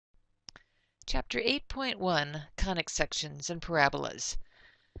Chapter 8.1, Conic Sections and Parabolas.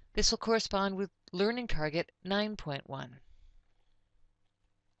 This will correspond with Learning Target 9.1.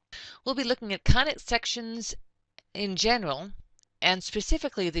 We'll be looking at conic sections in general, and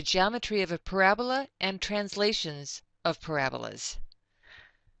specifically the geometry of a parabola and translations of parabolas.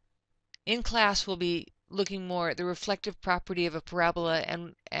 In class, we'll be looking more at the reflective property of a parabola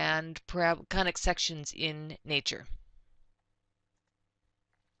and conic sections in nature.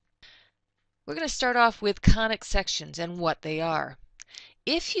 We're going to start off with conic sections and what they are.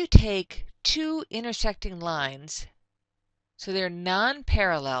 If you take two intersecting lines, so they're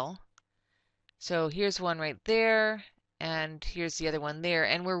non-parallel, so here's one right there, and here's the other one there,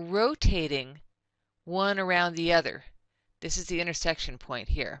 and we're rotating one around the other. This is the intersection point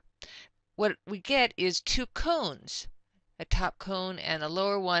here. What we get is two cones, a top cone and a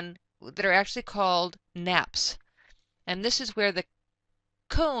lower one, that are actually called naps. And this is where the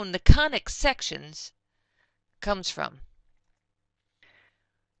cone, the conic sections, comes from.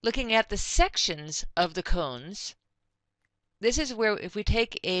 Looking at the sections of the cones, this is where if we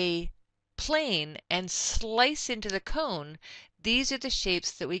take a plane and slice into the cone, these are the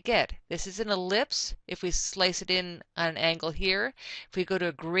shapes that we get. This is an ellipse if we slice it in on an angle here. If we go to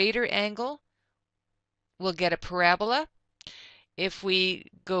a greater angle, we'll get a parabola. If we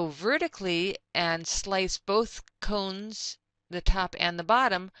go vertically and slice both cones, the top and the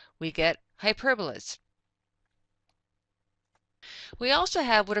bottom, we get hyperbolas. We also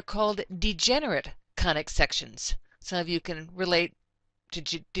have what are called degenerate conic sections. Some of you can relate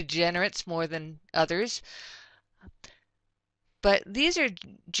to degenerates more than others. But these are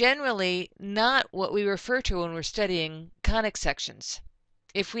generally not what we refer to when we're studying conic sections.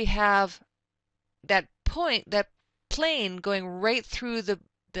 If we have that plane going right through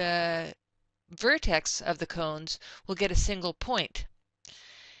the vertex of the cones, we'll get a single point.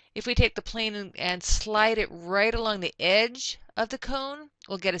 If we take the plane and slide it right along the edge of the cone,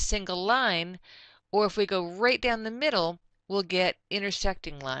 we'll get a single line, or if we go right down the middle, we'll get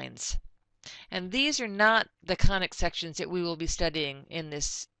intersecting lines. And these are not the conic sections that we will be studying in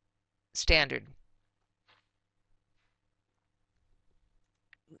this standard.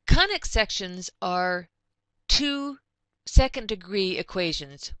 Conic sections are two second-degree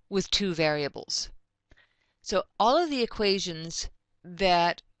equations with two variables. So all of the equations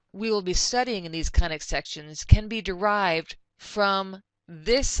that we will be studying in these conic sections can be derived from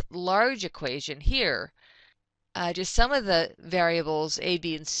this large equation here. Just some of the variables, a,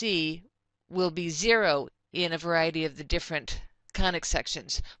 b, and c, will be zero in a variety of the different conic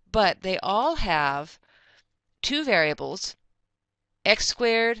sections, but they all have two variables, x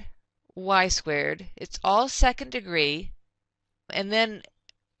squared, y squared. It's all second degree, and then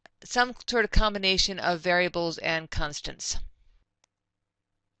some sort of combination of variables and constants.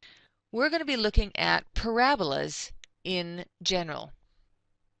 We're going to be looking at parabolas in general.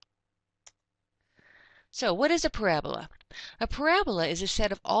 So what is a parabola? A parabola is a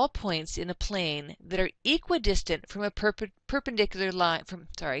set of all points in a plane that are equidistant from a particular line.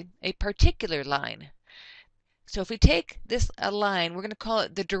 So if we take a line, we're going to call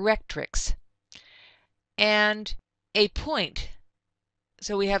it the directrix, and a point.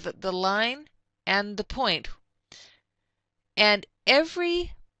 So we have the line and the point, and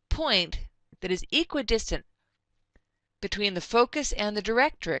every point that is equidistant between the focus and the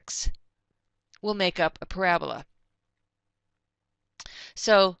directrix will make up a parabola.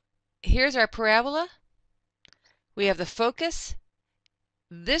 So here's our parabola. We have the focus.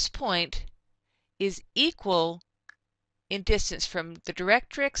 This point is equal in distance from the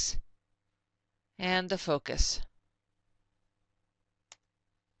directrix and the focus.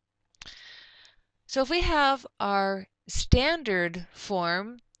 So if we have our standard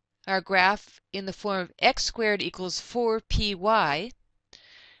form, our graph in the form of x squared equals 4py,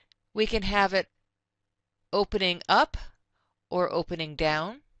 we can have it opening up or opening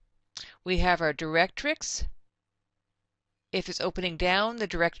down. We have our directrix. If it's opening down, the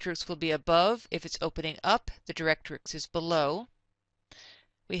directrix will be above. If it's opening up, the directrix is below.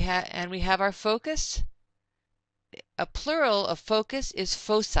 We have our focus. A plural of focus is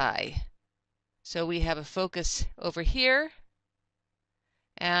foci. So we have a focus over here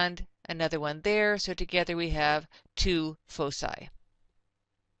and another one there. So together we have two foci.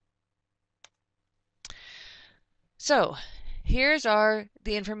 So here's the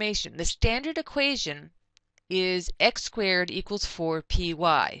information. The standard equation is x squared equals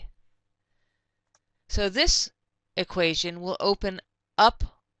 4py. So this equation will open up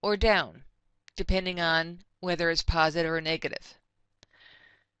or down, depending on whether it's positive or negative.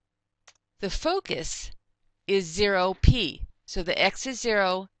 The focus is 0p, so the x is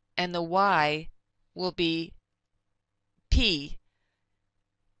 0 and the y will be p.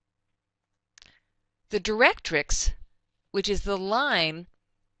 The directrix, which is the line,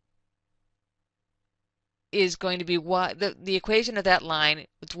 is going to be y. The equation of that line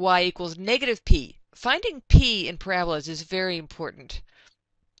is y equals negative p. Finding p in parabolas is very important.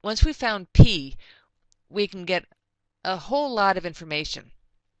 Once we found p, we can get a whole lot of information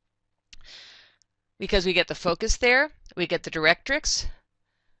because we get the focus there, we get the directrix.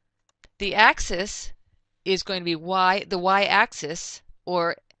 The axis is going to be y, the y-axis,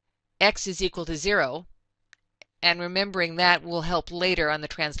 or x is equal to 0, and remembering that will help later on the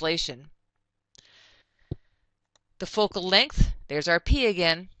translation. The focal length, there's our p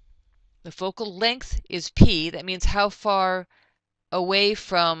again. The focal length is p. That means how far away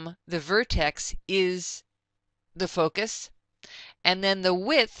from the vertex is the focus. And then the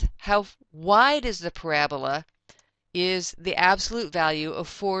width, how wide is the parabola, is the absolute value of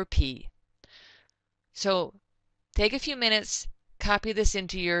 4p. So take a few minutes, copy this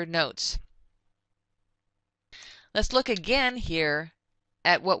into your notes. Let's look again here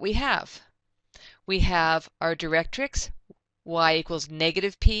at what we have. We have our directrix, y equals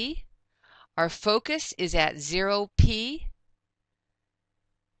negative p. Our focus is at 0p.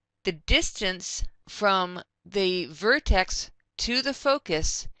 The distance from the vertex to the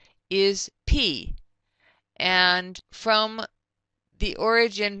focus is p. And from the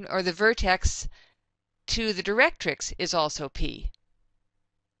origin or the vertex to the directrix is also p.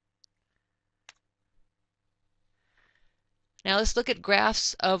 Now let's look at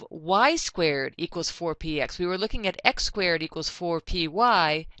graphs of y squared equals 4px. We were looking at x squared equals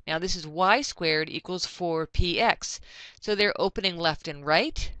 4py. Now this is y squared equals 4px. So they're opening left and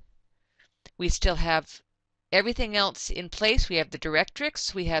right. We still have everything else in place. We have the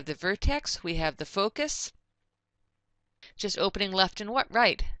directrix, we have the vertex, we have the focus. Just opening left and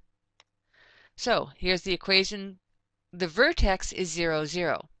right. So here's the equation. The vertex is 0,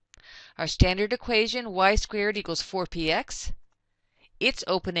 0. Our standard equation, y squared equals 4px. It's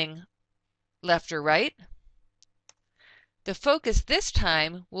opening left or right. The focus this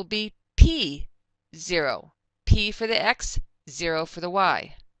time will be p, 0. P for the x, 0 for the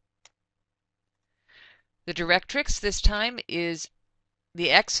y. The directrix this time is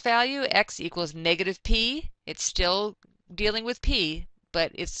the x value, x equals negative p. It's still dealing with p,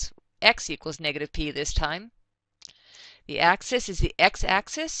 but it's x equals negative p this time. The axis is the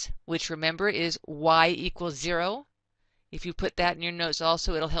x-axis, which remember is y equals 0. If you put that in your notes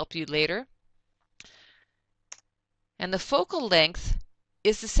also, it'll help you later. And the focal length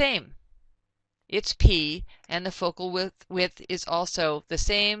is the same. It's p, and the focal width is also the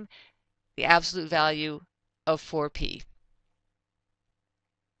same, the absolute value of 4p.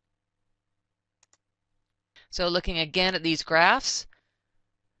 So looking again at these graphs,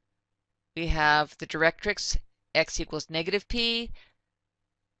 we have the directrix, x equals negative p,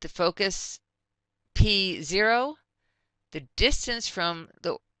 the focus p, 0. The distance from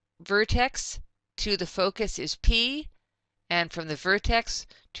the vertex to the focus is p, and from the vertex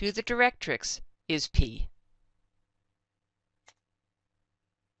to the directrix is p.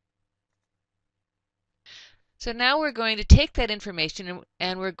 So now we're going to take that information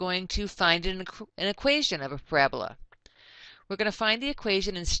and we're going to find an equation of a parabola. We're going to find the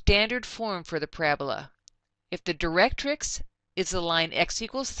equation in standard form for the parabola. If the directrix is the line x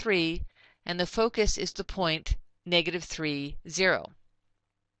equals 3 and the focus is the point negative 3, 0.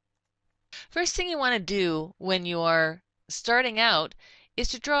 First thing you want to do when you are starting out is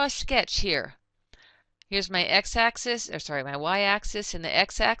to draw a sketch here. Here's my x-axis, or sorry, my y-axis and the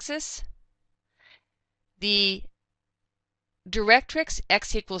x-axis. The directrix,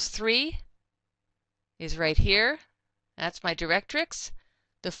 x equals 3, is right here. That's my directrix.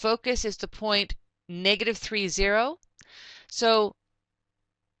 The focus is the point negative 3, 0. So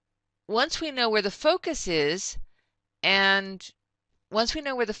once we know where the focus is,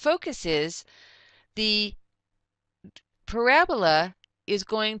 the parabola is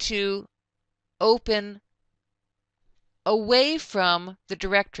going to open away from the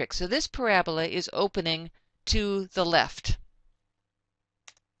directrix. So this parabola is opening to the left.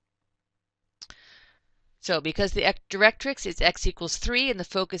 So because the directrix is x equals 3 and the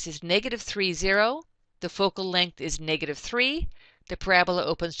focus is negative 3, 0, the focal length is negative 3, the parabola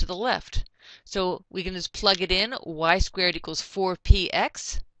opens to the left. So we can just plug it in, y squared equals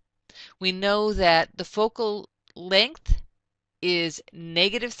 4px. We know that the focal length is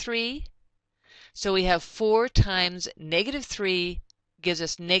negative 3, so we have 4 times negative 3 gives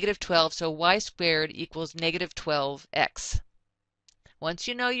us negative 12, so y squared equals negative 12x. Once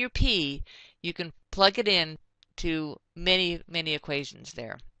you know your p, you can plug it in to many equations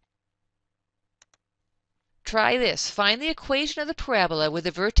there. Try this. Find the equation of the parabola with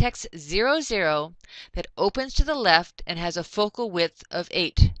the vertex 0, 0 that opens to the left and has a focal width of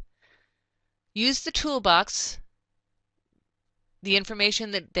 8. Use the toolbox, the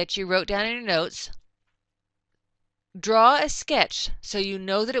information that you wrote down in your notes. Draw a sketch so you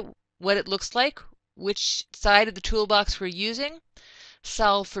know what it looks like, which side of the toolbox we're using.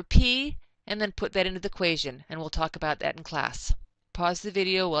 Solve for p, and then put that into the equation, and we'll talk about that in class. Pause the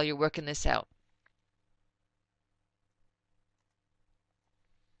video while you're working this out.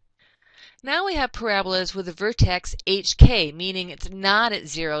 Now we have parabolas with a vertex hk, meaning it's not at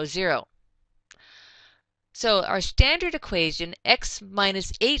 0, 0. So our standard equation, x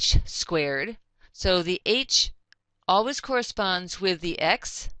minus h squared, so the h always corresponds with the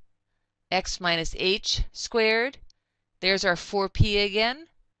x minus h squared. There's our 4p again,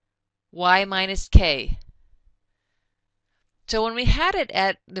 y minus k. So when we had it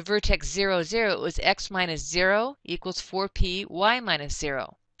at the vertex 0, 0, it was x minus 0 equals 4p y minus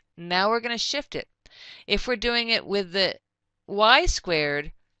 0. Now we're going to shift it. If we're doing it with the y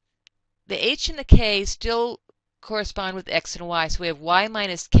squared, the h and the k still correspond with x and y. So we have y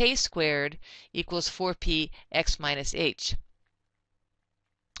minus k squared equals 4p x minus h.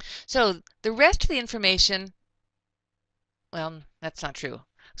 So the rest of the information, well, that's not true.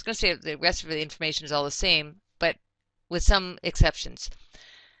 I was going to say the rest of the information is all the same, but with some exceptions.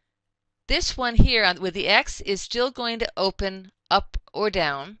 This one here with the x is still going to open up or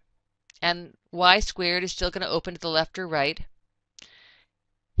down, and y squared is still going to open to the left or right.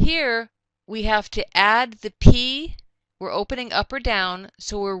 Here we have to add the p. We're opening up or down,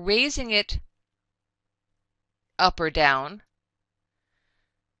 so we're raising it up or down.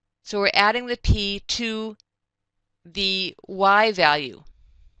 So we're adding the p to the y value.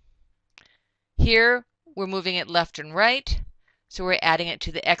 Here we're moving it left and right, so we're adding it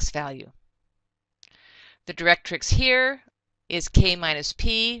to the x value. The directrix here is k minus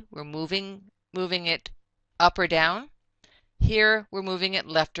p. We're moving it up or down. Here we're moving it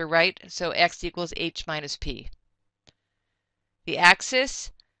left or right, so x equals h minus p. The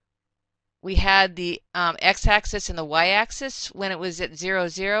axis, we had the x-axis and the y-axis when it was at 0,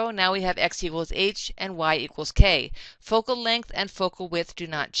 0. Now we have x equals h and y equals k. Focal length and focal width do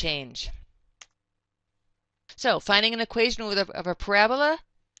not change. So finding an equation of a parabola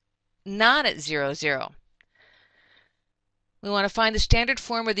not at 0, 0. We want to find the standard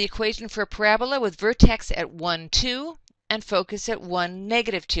form of the equation for a parabola with vertex at 1, 2 and focus at 1,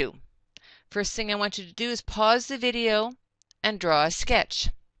 negative 2. First thing I want you to do is pause the video and draw a sketch.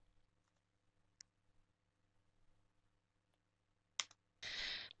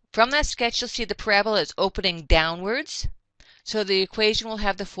 From that sketch, you'll see the parabola is opening downwards, so the equation will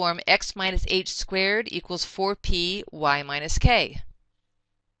have the form x minus h squared equals 4p y minus k.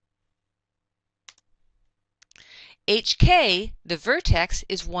 hk, the vertex,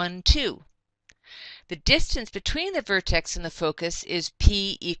 is 1, 2. The distance between the vertex and the focus is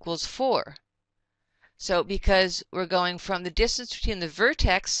p equals 4. So because we're going from the distance between the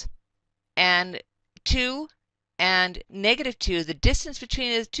vertex and 2 and negative 2, the distance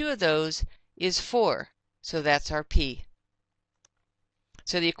between the two of those is 4. So that's our p.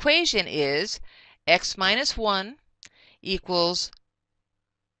 So the equation is x minus 1 equals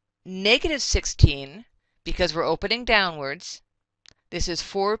negative 16, because we're opening downwards. This is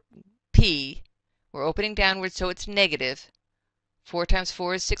 4p. We're opening downwards, so it's negative. 4 times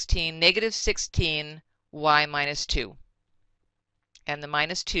 4 is 16. Negative 16 y minus 2. And the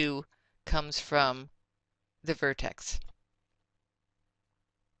minus 2 comes from the vertex.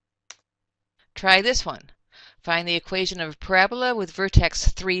 Try this one. Find the equation of a parabola with vertex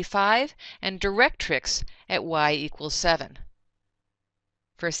 3, 5 and directrix at y equals 7.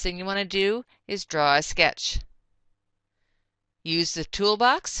 First thing you want to do is draw a sketch. Use the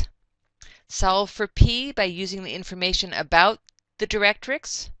toolbox. Solve for p by using the information about the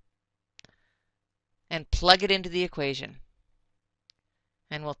directrix and plug it into the equation.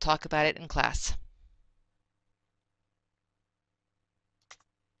 And we'll talk about it in class.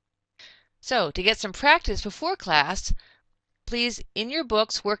 So, to get some practice before class, please, in your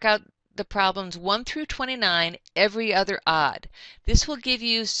books, work out the problems 1 through 29 every other odd. This will give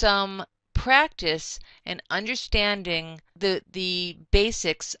you some practice and understanding the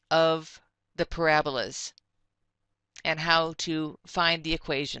basics of the parabolas and how to find the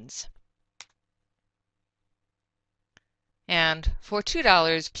equations. And for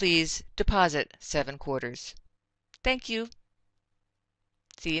 $2, please deposit 7 quarters. Thank you.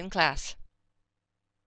 See you in class.